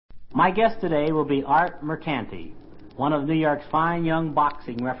My guest today will be Art Mercanti, one of New York's fine young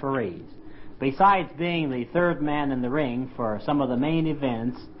boxing referees. Besides being the third man in the ring for some of the main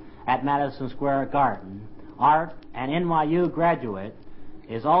events at Madison Square Garden, Art, an NYU graduate,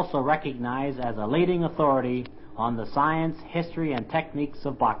 is also recognized as a leading authority on the science, history, and techniques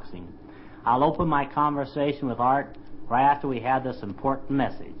of boxing. I'll open my conversation with Art right after we have this important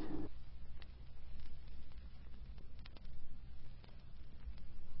message.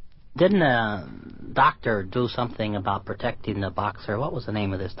 Didn't a doctor do something about protecting the boxer? What was the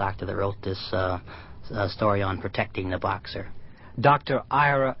name of this doctor that wrote this story on protecting the boxer? Dr.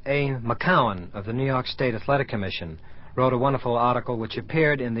 Ira A. McCowan of the New York State Athletic Commission wrote a wonderful article which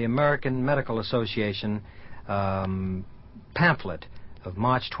appeared in the American Medical Association pamphlet of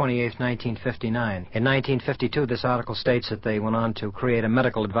March 28, 1959. In 1952, this article states that they went on to create a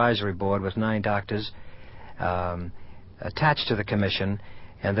medical advisory board with 9 doctors attached to the commission,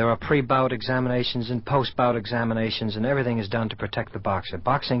 and there are pre-bout examinations and post-bout examinations, and everything is done to protect the boxer.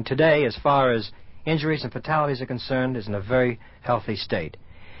 Boxing today, as far as injuries and fatalities are concerned, is in a very healthy state.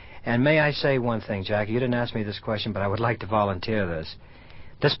 And may I say one thing, Jackie? You didn't ask me this question, but I would like to volunteer this.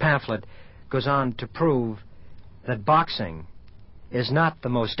 This pamphlet goes on to prove that boxing is not the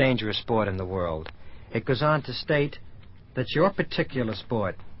most dangerous sport in the world. It goes on to state that your particular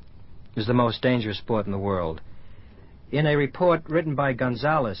sport is the most dangerous sport in the world. In a report written by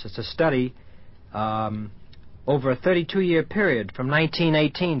Gonzalez, it's a study over a 32-year period from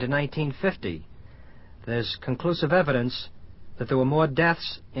 1918 to 1950. There's conclusive evidence that there were more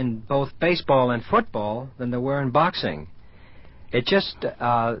deaths in both baseball and football than there were in boxing. It just,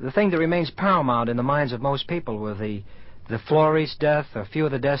 the thing that remains paramount in the minds of most people were the Flores death, a few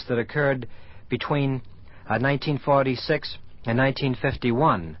of the deaths that occurred between 1946 in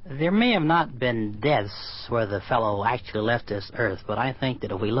 1951. There may have not been deaths where the fellow actually left this earth, but I think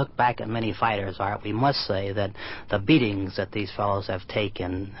that if we look back at many fighters, Art, we must say that the beatings that these fellows have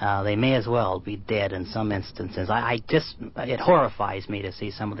taken, they may as well be dead in some instances. It horrifies me to see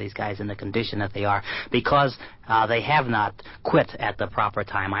some of these guys in the condition that they are, because they have not quit at the proper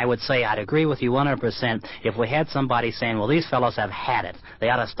time. I would say I'd agree with you 100% if we had somebody saying, well, these fellows have had it. They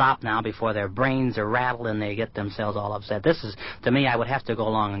ought to stop now before their brains are rattled and they get themselves all upset. This is, to me, I would have to go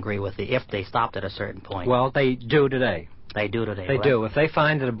along and agree with you if they stopped at a certain point. Well, they do today. They do today. They do. If they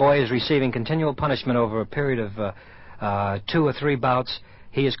find that a boy is receiving continual punishment over a period of 2 or 3 bouts,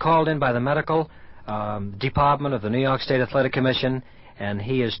 he is called in by the medical department of the New York State Athletic Commission, and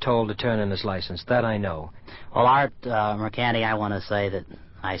he is told to turn in his license. That I know. Well, Art Mercanti, I want to say that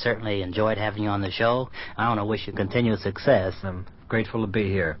I certainly enjoyed having you on the show. I want to wish you continued success. I'm grateful to be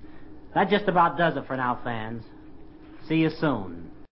here. That just about does it for now, fans. See you soon.